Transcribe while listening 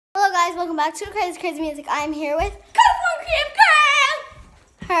guys, welcome back to Crazy Music. I'm here with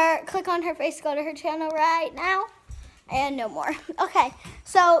her. Click on her face, go to her channel right now, and no more. Okay,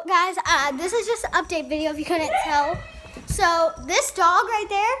 so guys, this is just an update video if you couldn't tell. So this dog right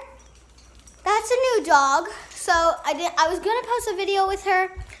there, that's a new dog. So I was gonna post a video with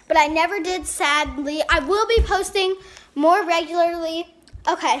her, but I never did, sadly. I will be posting more regularly.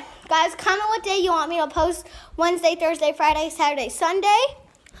 Okay, guys, comment what day you want me to post. Wednesday, Thursday, Friday, Saturday, Sunday.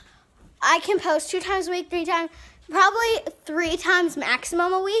 I can post 2 times a week, 3 times, probably 3 times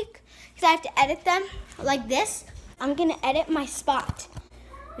maximum a week, because I have to edit them like this. I'm gonna edit my spot.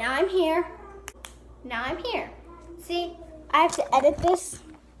 Now I'm here. Now I'm here. See, I have to edit this.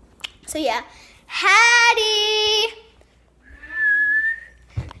 So yeah, Hattie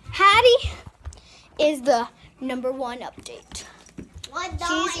is the #1 update. What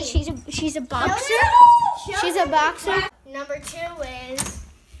dog? She's a boxer. She's a boxer. Number 2 is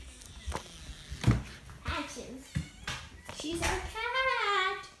Patches. She's a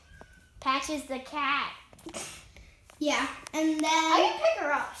cat. Patches the cat. Yeah, and then I can pick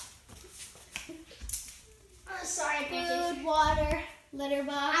her up. Oh, sorry, Patches. Food, water, litter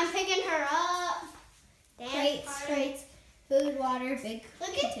box. I'm picking her up. Damn, Crates, food, water, big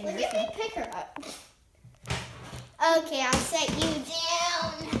Look container. at me pick her up. Okay, I'll set you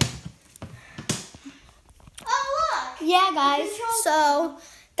down. Oh, look. Yeah, guys, so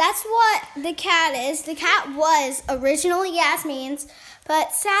that's what the cat is. The cat was originally Yasmin's,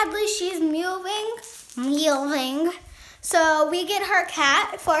 but sadly she's moving. So we get her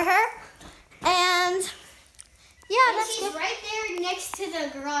cat for her, and yeah, that's she's right there next to the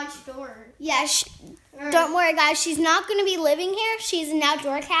garage door. Yeah, don't worry, guys. She's not going to be living here. She's an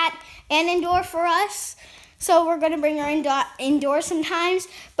outdoor cat and indoor for us. So we're going to bring her indoor sometimes,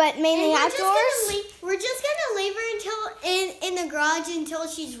 but mainly outdoors. We're just going to leave her until in the garage until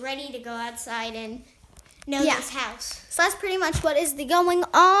she's ready to go outside and know this house. So that's pretty much what is going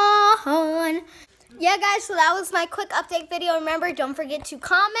on. Yeah, guys, so that was my quick update video. Remember, don't forget to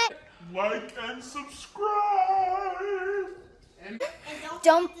comment, like, and subscribe. And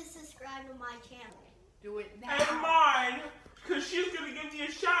don't forget to subscribe to my channel. Do it now. And mine, because she's going to give me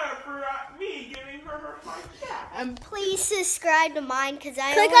a shout out for me giving her my cat. Please subscribe to mine because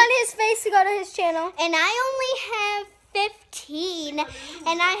I click on his face to go to his channel. And I only have 15,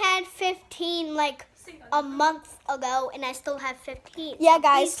 and I had 15 like a month ago, and I still have 15. Yeah,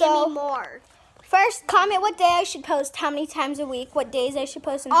 guys, please give me more. First, comment what day I should post, how many times a week, what days I should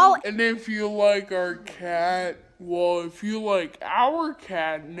post. And if you like our cat, well, if you like our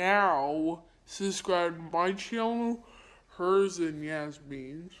cat now, subscribe to my channel, hers and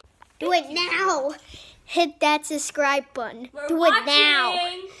Yasmin's. Do it now. Hit that subscribe button. Do it now.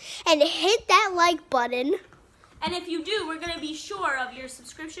 And hit that like button. And if you do, we're going to be sure of your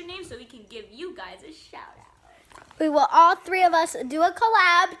subscription name so we can give you guys a shout out. We will, all 3 of us, do a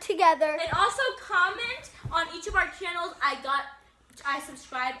collab together. And also comment on each of our channels. I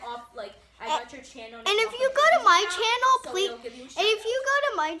subscribe off, like, I got your channel. And if you go to my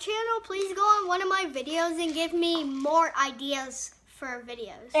channel, please go on one of my videos and give me more ideas for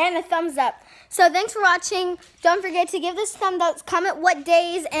videos. And a thumbs up. So thanks for watching. Don't forget to give this a thumbs up. Comment what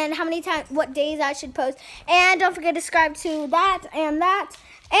days and what days I should post. And don't forget to subscribe to that and that.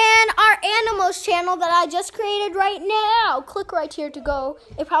 And our animals channel that I just created right now. Click right here to go.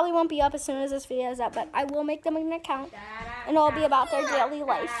 It probably won't be up as soon as this video is up, but I will make them an account. And it'll be about their daily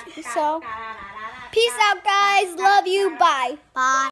life. So, peace out, guys. Love you. Bye. Bye.